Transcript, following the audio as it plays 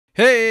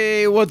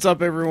Hey, what's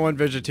up everyone?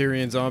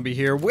 Vegetarian Zombie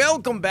here.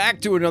 Welcome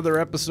back to another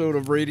episode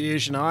of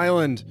Radiation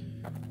Island.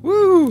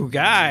 Woo,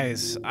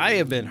 guys, I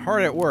have been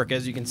hard at work.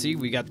 As you can see,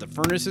 we got the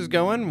furnaces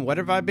going. What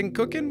have I been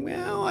cooking?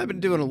 Well, I've been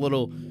doing a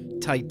little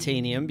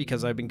titanium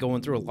because I've been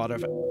going through a lot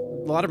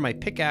of my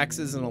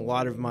pickaxes and a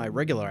lot of my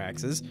regular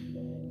axes.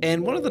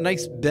 And one of the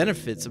nice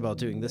benefits about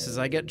doing this is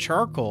I get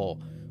charcoal.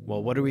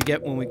 Well, what do we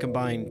get when we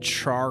combine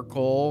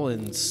charcoal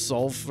and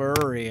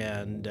sulfur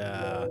and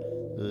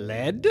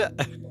lead?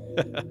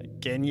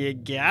 Can you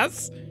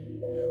guess?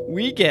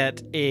 We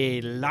get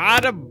a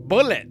lot of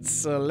bullets.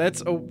 So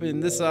let's open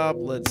this up.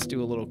 Let's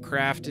do a little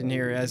craft in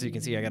here. As you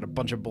can see, I got a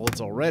bunch of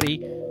bullets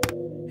already.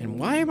 And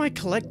why am I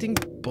collecting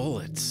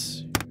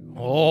bullets?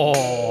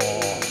 Oh,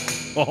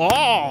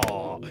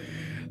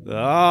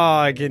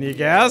 can you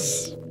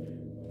guess?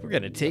 We're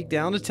gonna take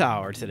down the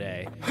tower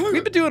today.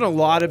 We've been doing a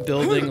lot of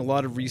building, a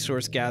lot of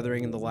resource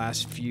gathering in the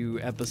last few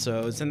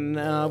episodes, and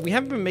we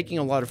haven't been making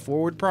a lot of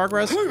forward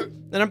progress.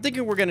 And I'm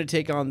thinking we're gonna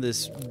take on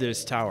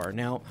this tower.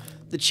 Now,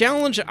 the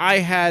challenge I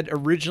had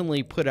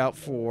originally put out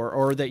for,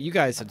 or that you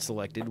guys had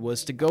selected,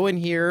 was to go in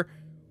here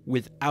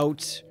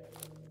without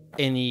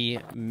any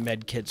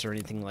med kits or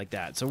anything like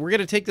that. So we're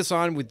gonna take this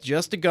on with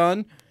just a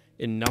gun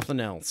and nothing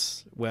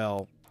else.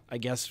 Well, I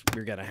guess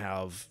we're gonna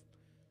have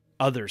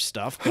other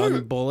stuff,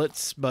 gun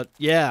bullets, but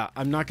yeah,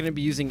 I'm not going to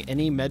be using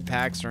any med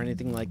packs or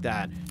anything like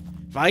that.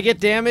 If I get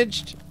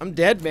damaged, I'm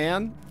dead,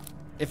 man.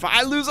 If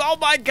I lose all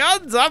my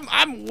guns,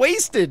 I'm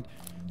wasted.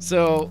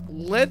 So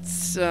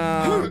let's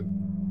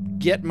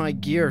get my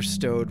gear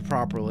stowed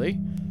properly,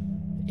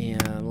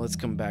 and let's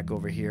come back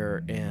over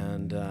here,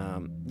 and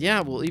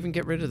yeah, we'll even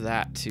get rid of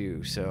that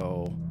too.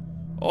 So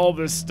all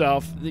this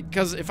stuff,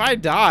 because if I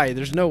die,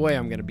 there's no way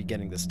I'm going to be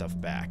getting this stuff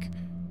back.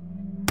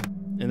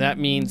 And that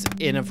means,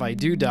 and if I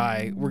do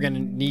die, we're gonna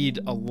need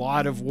a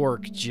lot of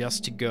work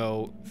just to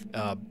go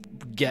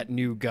get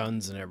new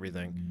guns and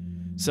everything.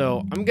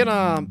 So I'm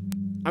gonna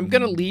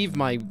leave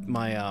my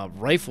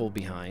rifle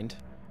behind.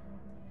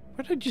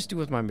 What did I just do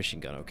with my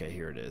machine gun? Okay,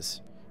 here it is.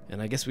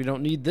 And I guess we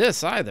don't need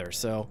this either.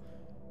 So,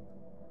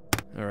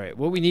 all right,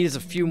 what we need is a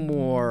few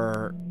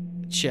more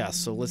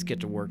chests. So let's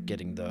get to work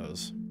getting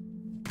those.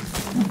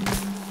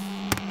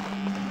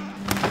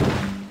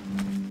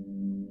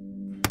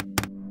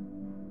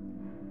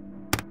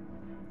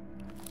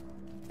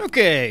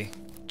 Okay,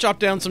 chop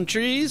down some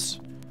trees,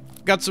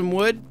 got some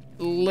wood.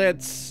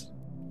 Let's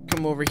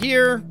come over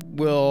here.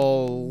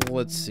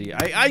 Let's see.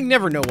 I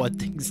never know what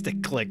things to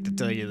click, to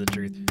tell you the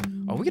truth.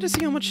 Are we gonna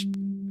see how much?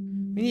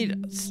 We need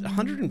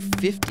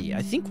 150.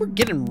 I think we're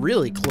getting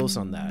really close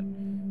on that.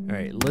 All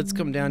right, let's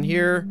come down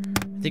here.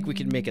 I think we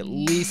can make at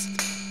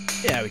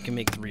least, yeah, we can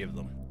make 3 of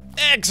them.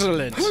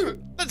 Excellent.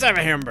 Let's have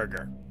a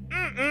hamburger.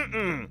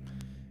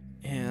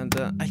 And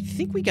I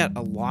think we got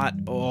a lot.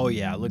 Oh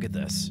yeah, look at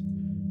this.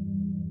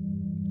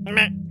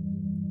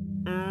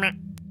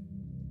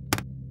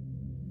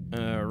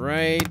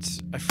 Alright,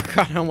 I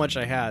forgot how much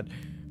I had.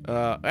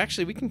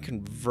 Actually, we can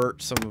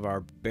convert some of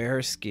our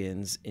bear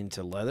skins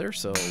into leather,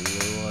 so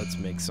let's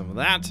make some of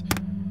that.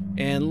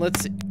 And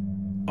let's...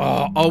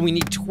 Oh, we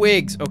need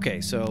twigs. Okay,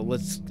 so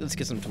let's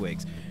get some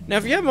twigs. Now,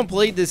 if you haven't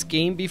played this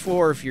game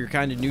before, or if you're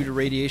kind of new to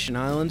Radiation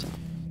Island,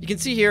 you can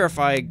see here, if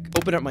I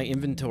open up my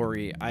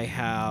inventory, I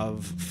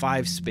have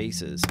 5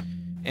 spaces.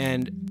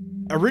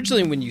 And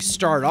originally, when you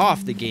start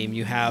off the game,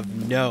 you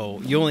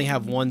only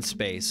have 1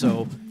 space.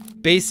 So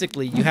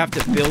basically, you have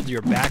to build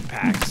your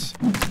backpacks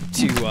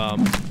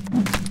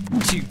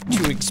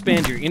to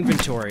expand your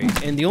inventory.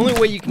 And the only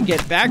way you can get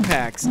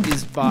backpacks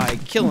is by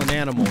killing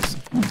animals.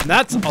 And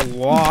that's a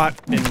lot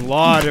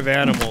of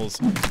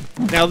animals.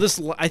 Now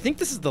I think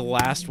this is the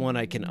last one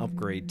I can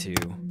upgrade to.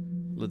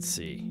 Let's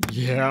see.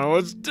 Yeah,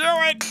 let's do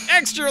it.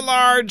 Extra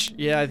large.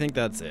 Yeah, I think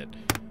that's it.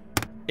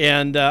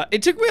 And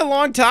it took me a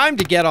long time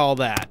to get all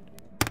that.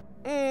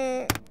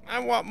 I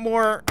want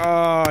more.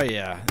 Oh,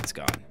 yeah, it's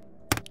gone.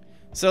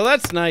 So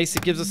that's nice.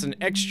 It gives us an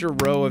extra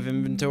row of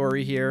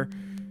inventory here.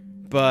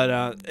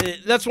 But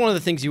that's one of the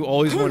things you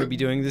always want to be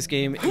doing in this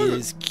game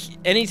is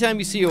anytime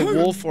you see a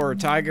wolf or a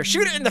tiger,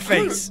 shoot it in the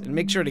face and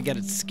make sure to get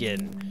its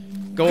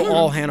skin. Go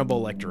all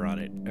Hannibal Lecter on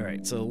it. All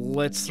right, so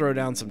let's throw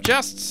down some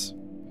chests.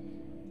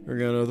 We're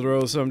going to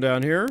throw some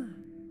down here.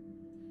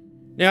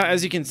 Now,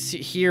 as you can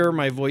hear,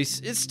 my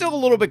voice is still a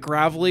little bit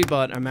gravelly,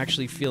 but I'm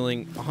actually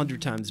feeling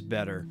 100 times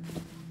better.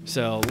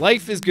 So,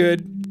 life is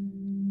good.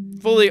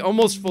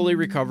 Almost fully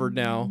recovered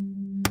now,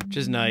 which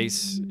is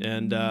nice.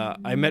 And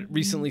I met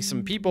recently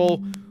some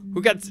people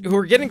who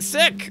are getting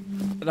sick,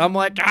 and I'm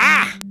like,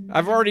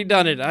 I've already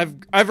done it.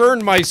 I've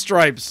earned my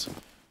stripes.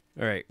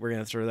 All right, we're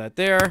gonna throw that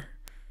there.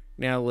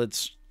 Now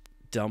let's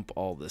dump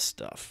all this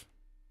stuff.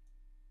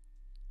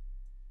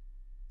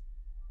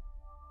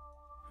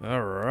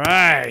 All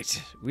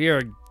right, we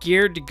are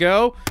geared to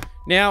go.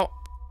 Now,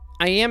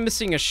 I am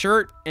missing a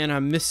shirt, and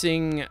I'm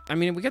missing... I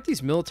mean, we got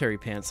these military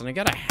pants, and I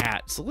got a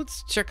hat. So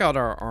let's check out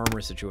our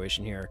armor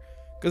situation here,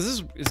 because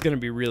this is going to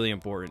be really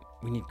important.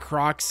 We need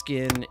croc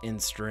skin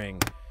and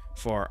string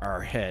for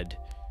our head.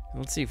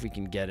 Let's see if we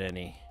can get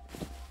any.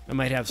 I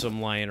might have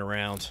some lying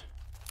around.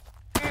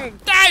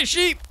 Die,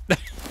 sheep!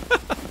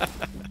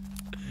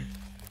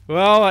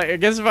 Well, I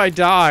guess if I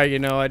die, you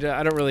know, I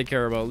don't really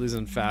care about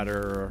losing fat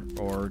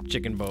or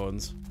chicken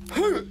bones.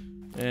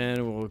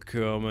 And we'll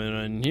come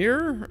in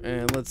here,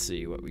 and let's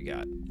see what we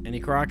got. Any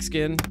croc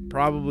skin?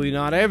 Probably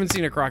not. I haven't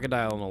seen a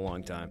crocodile in a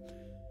long time.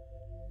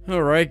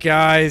 Alright,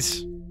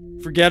 guys.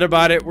 Forget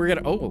about it. We're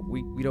gonna... Oh,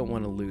 we don't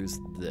want to lose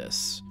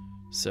this.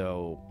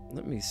 So,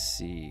 let me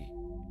see.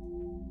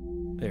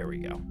 There we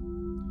go.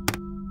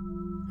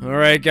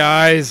 Alright,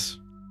 guys.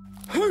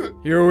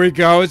 Here we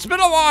go. It's been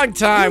a long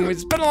time.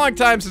 It's been a long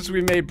time since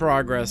we made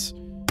progress.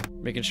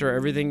 Making sure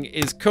everything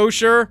is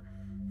kosher.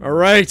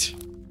 Alright.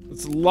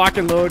 Let's lock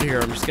and load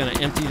here. I'm just gonna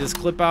empty this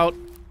clip out.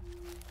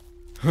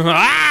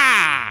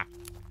 Ah!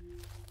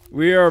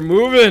 We are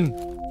moving.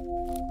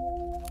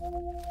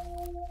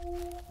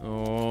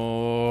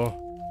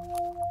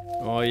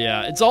 Oh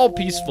yeah. It's all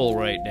peaceful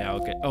right now.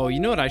 Okay. Oh, you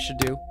know what I should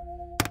do?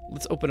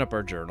 Let's open up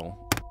our journal.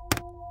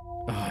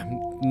 Oh,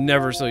 I'm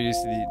never so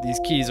used to these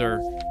keys are...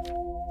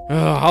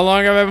 Oh, how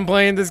long have I been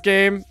playing this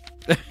game?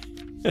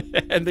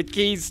 And the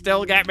keys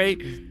still get me.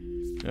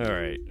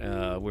 Alright,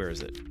 where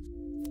is it?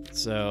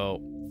 So,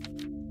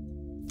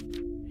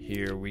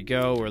 here we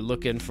go. We're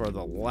looking for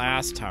the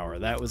last tower.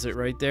 That was it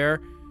right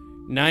there.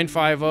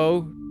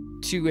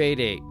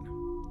 950-288.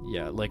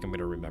 Yeah, like I'm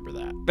gonna remember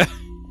that.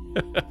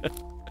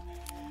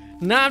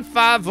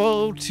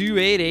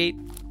 950-288.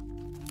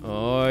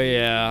 Oh,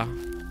 yeah.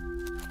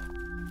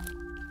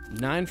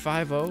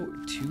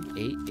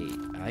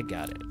 950-288. I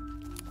got it.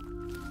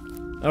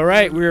 All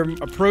right, we're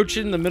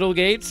approaching the middle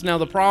gates. Now,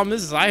 the problem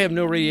is I have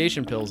no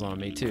radiation pills on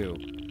me, too.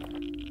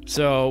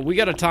 So, we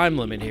got a time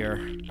limit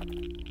here.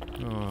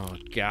 Oh,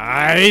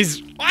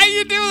 guys. Why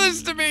you do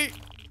this to me?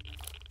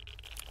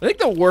 I think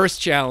the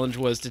worst challenge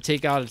was to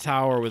take out a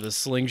tower with a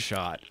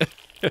slingshot.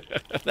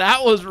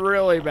 That was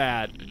really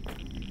bad.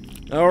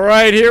 All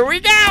right, here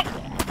we go.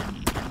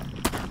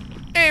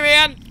 Hey,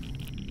 man.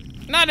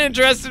 Not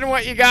interested in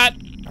what you got.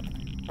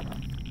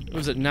 What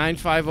was it,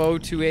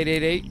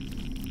 950-2888?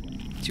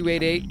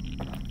 288.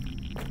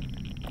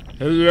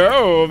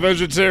 Hello,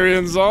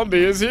 vegetarian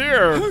zombie is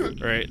here. All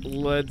right,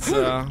 let's,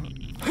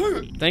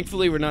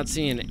 thankfully we're not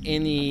seeing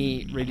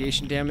any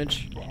radiation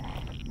damage.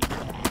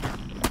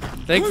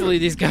 Thankfully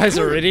these guys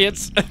are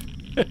idiots.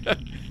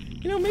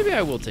 You know, maybe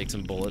I will take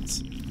some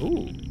bullets.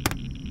 Ooh.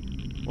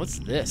 What's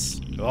this?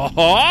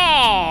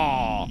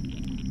 Oh!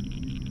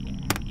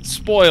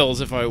 Spoils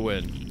if I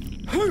win.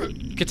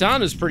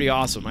 Katana's pretty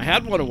awesome. I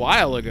had one a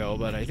while ago,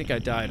 but I think I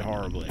died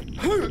horribly.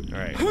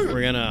 Alright,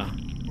 we're gonna...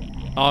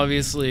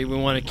 Obviously, we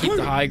want to keep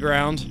the high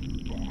ground.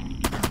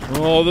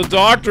 Oh, the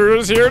doctor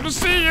is here to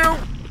see you!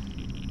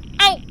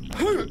 Ow!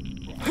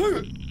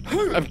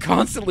 I'm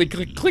constantly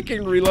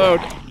clicking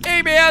reload.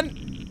 Hey, man!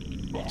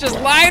 Just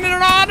lining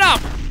it on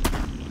up!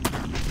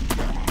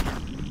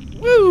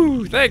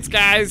 Woo! Thanks,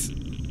 guys!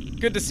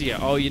 Good to see you.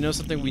 Oh, you know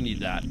something? We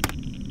need that.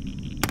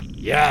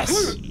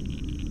 Yes!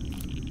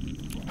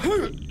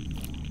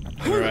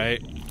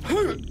 Alright.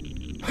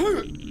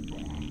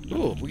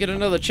 Ooh, we get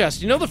another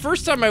chest. You know, the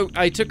first time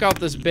I took out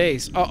this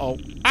base... Uh-oh.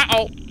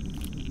 Uh-oh.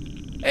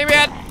 Hey,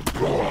 man!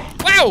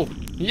 Wow!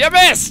 You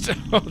missed!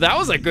 Oh, that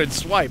was a good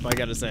swipe, I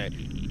gotta say.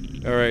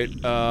 Alright,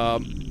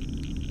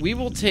 we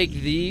will take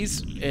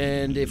these,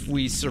 and if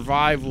we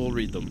survive, we'll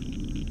read them.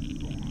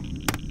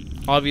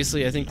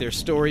 Obviously, I think they're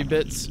story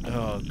bits.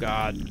 Oh,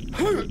 God.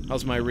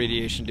 How's my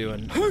radiation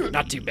doing?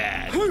 Not too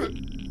bad.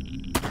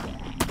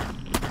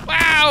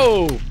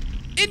 Wow!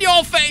 In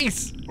your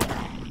face!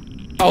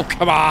 Oh,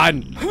 come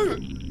on!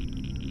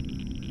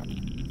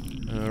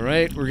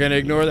 Alright, we're gonna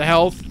ignore the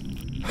health.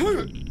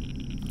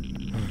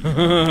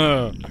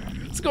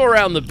 Let's go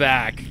around the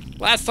back.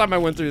 Last time I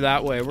went through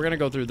that way. We're gonna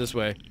go through this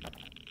way.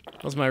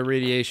 How's my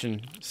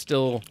radiation?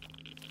 Still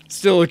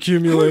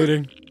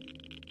accumulating.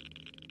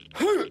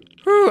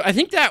 I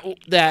think that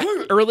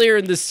earlier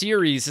in the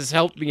series has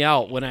helped me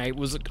out when I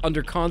was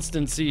under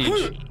constant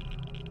siege.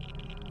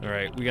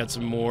 Alright, we got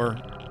some more.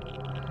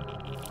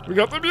 We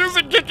got the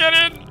music kicking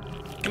in!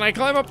 Can I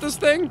climb up this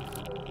thing?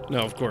 No,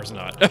 of course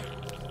not.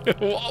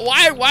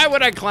 Why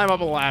would I climb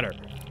up a ladder?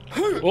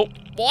 Oh,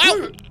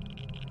 what?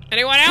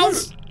 Anyone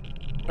else?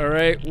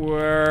 Alright,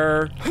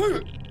 we're...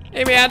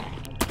 Hey, man.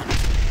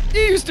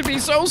 You used to be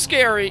so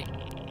scary.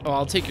 Oh,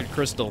 I'll take your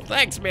crystal.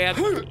 Thanks, man.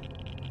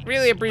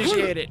 Really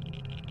appreciate it.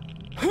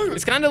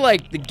 It's kind of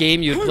like the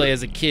game you'd play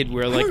as a kid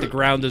where, like, the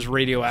ground is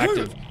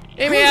radioactive.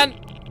 Hey, man.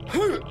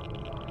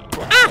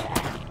 Ah!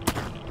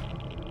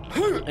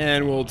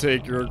 And we'll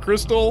take your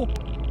crystal.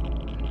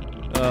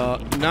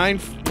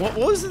 What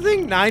was the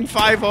thing?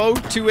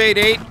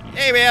 950-288.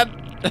 Hey, man.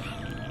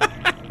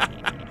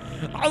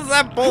 How's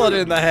that bullet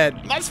in the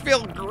head? Must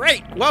feel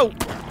great. Whoa.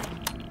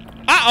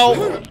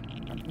 Uh-oh.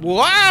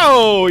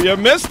 Wow, you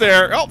missed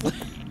there. Oh.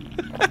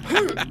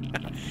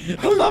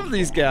 I love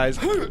these guys.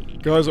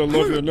 Guys, I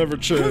love you. Never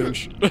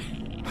change.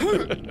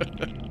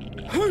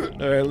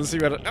 Alright, let's see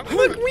what...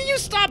 Look, will you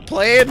stop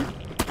playing?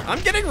 I'm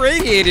getting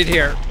radiated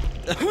here.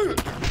 Oh,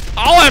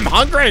 I'm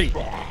hungry.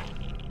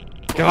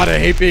 God, I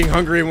hate being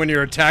hungry when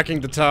you're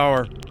attacking the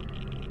tower.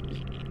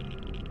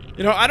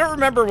 You know, I don't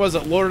remember, was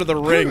it Lord of the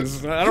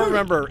Rings? I don't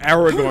remember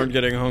Aragorn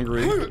getting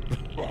hungry.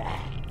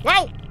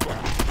 Wow!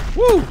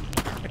 Woo!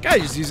 That guy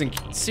is using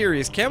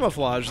serious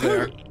camouflage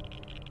there.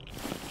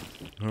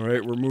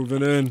 Alright, we're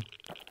moving in.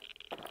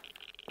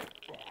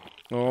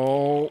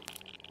 Oh.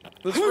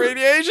 This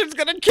radiation's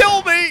gonna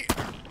kill me!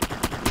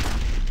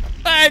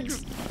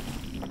 Thanks!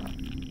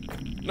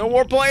 No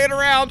more playing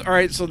around.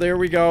 Alright, so there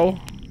we go.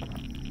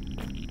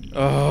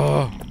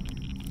 Oh.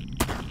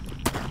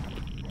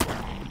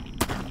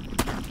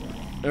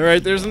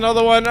 Alright, there's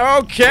another one.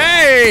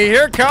 Okay!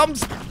 Here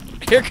comes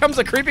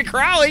a creepy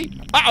Crowley.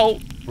 Uh-oh.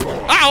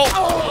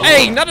 Uh-oh!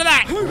 Hey, none of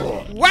that!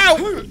 Wow!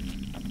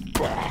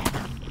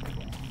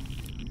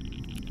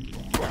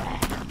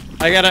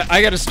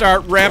 I gotta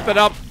start ramping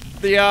up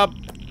the,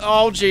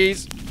 oh,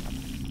 jeez.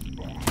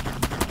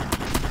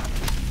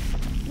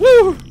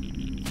 Woo!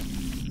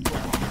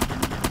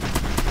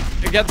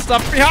 I got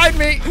stuff behind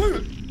me!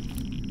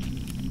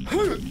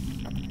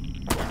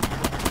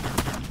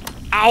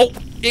 Ow!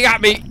 You got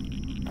me!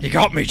 You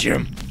got me,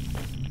 Jim.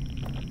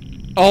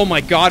 Oh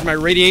my god, my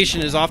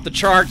radiation is off the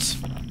charts.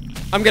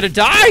 I'm gonna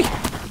die!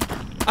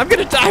 I'm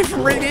gonna die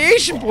from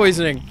radiation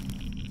poisoning!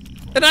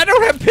 And I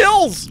don't have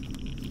pills!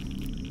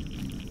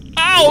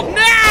 Oh,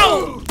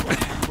 no!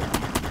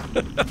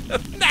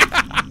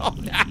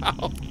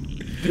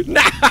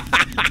 No!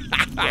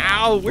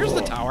 No! Where's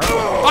the tower?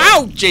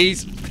 Oh,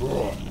 jeez!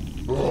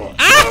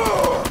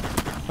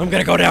 Ah! I'm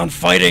gonna go down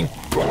fighting.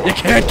 You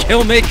can't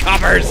kill me,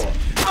 coppers!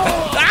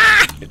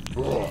 Ah!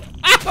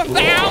 Oh,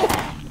 no!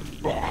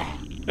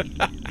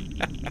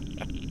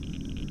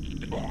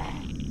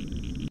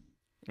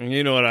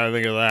 You know what I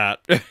think of that.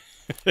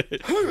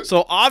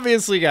 So,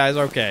 obviously, guys,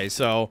 okay,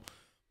 so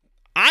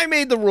I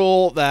made the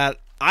rule that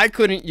I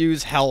couldn't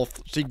use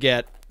health to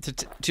get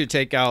to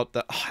take out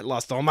the. Oh, I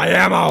lost all my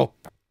ammo.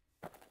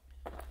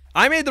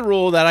 I made the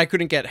rule that I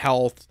couldn't get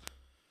health,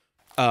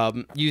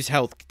 use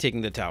health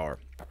taking the tower,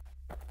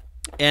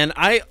 and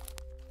I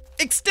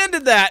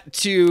extended that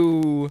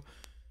to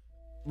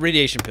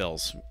radiation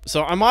pills.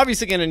 So I'm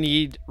obviously gonna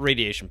need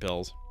radiation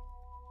pills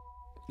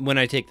when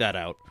I take that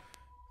out,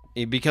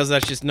 because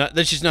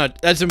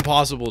that's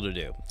impossible to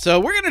do. So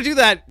we're gonna do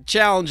that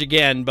challenge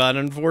again, but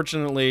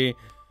unfortunately,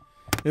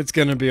 it's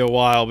gonna be a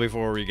while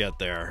before we get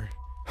there.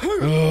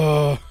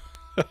 Oh.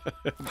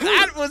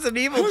 That was an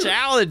evil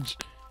challenge.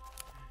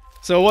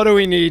 So what do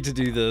we need to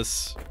do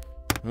this?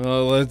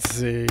 Oh, let's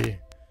see.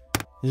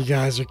 You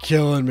guys are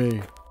killing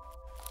me.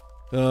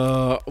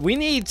 We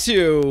need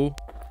to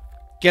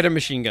get a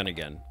machine gun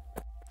again.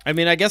 I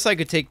mean, I guess I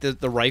could take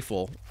the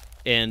rifle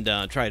and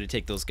try to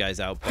take those guys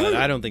out, but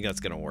I don't think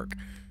that's gonna work.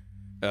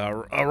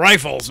 A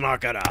rifle's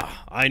not gonna.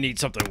 I need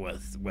something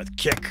with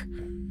kick.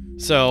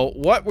 So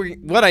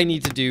what I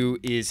need to do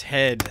is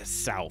head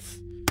south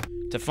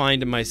to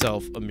find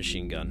myself a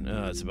machine gun.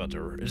 It's about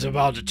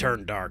to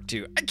turn dark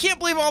too. I can't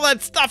believe all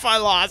that stuff I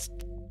lost.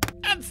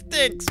 That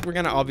stinks. We're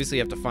gonna obviously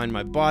have to find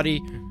my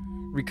body,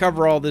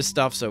 recover all this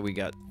stuff. So we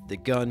got the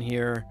gun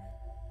here.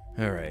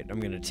 All right, I'm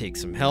gonna take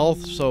some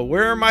health. So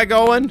where am I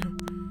going?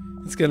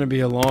 It's gonna be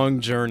a long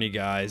journey,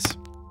 guys.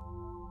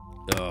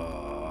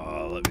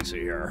 Let me see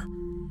here.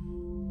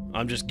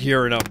 I'm just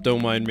gearing up.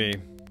 Don't mind me.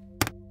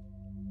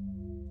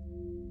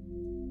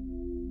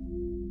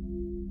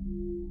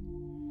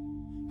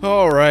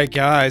 Alright,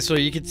 guys, so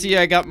you can see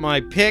I got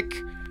my pick,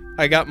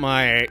 I got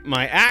my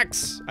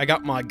axe, I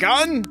got my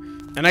gun,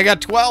 and I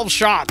got 12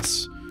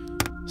 shots.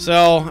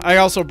 So, I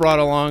also brought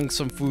along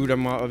some food.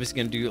 I'm obviously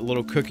going to do a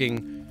little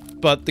cooking.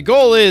 But the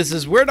goal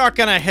is we're not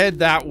going to head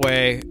that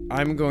way.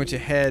 I'm going to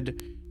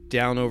head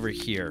down over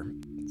here.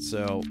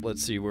 So,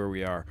 let's see where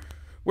we are.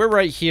 We're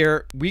right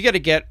here. We got to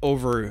get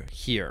over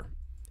here.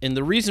 And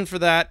the reason for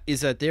that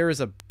is that there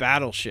is a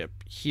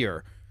battleship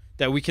here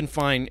that we can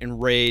find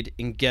and raid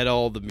and get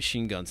all the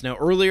machine guns. Now,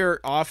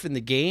 earlier off in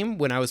the game,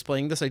 when I was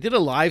playing this, I did a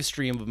live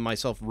stream of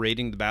myself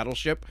raiding the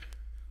battleship.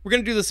 We're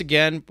gonna do this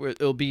again.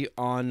 It'll be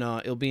on.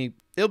 It'll be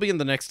in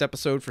the next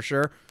episode for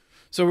sure.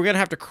 So we're gonna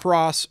have to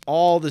cross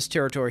all this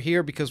territory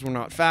here because we're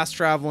not fast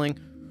traveling.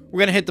 We're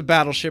gonna hit the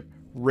battleship,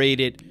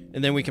 raid it,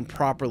 and then we can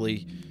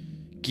properly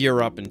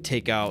gear up and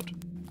take out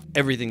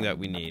everything that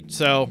we need.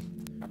 So,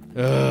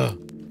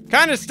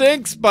 kind of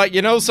stinks, but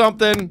you know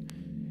something.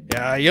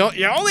 Yeah,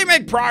 you only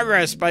make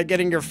progress by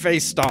getting your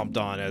face stomped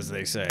on, as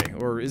they say.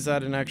 Or is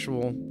that an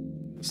actual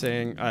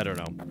saying? I don't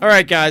know.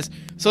 Alright, guys.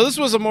 So this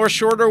was a more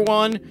shorter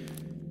one.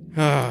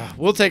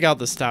 We'll take out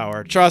this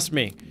tower. Trust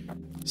me.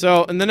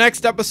 So, in the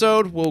next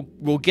episode,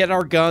 we'll get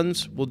our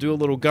guns. We'll do a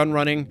little gun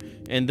running.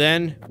 And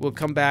then we'll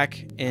come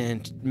back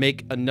and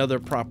make another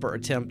proper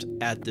attempt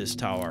at this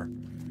tower.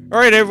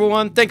 Alright,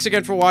 everyone. Thanks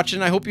again for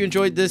watching. I hope you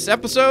enjoyed this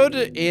episode.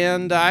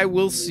 And I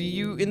will see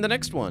you in the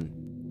next one.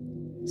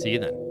 See you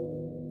then.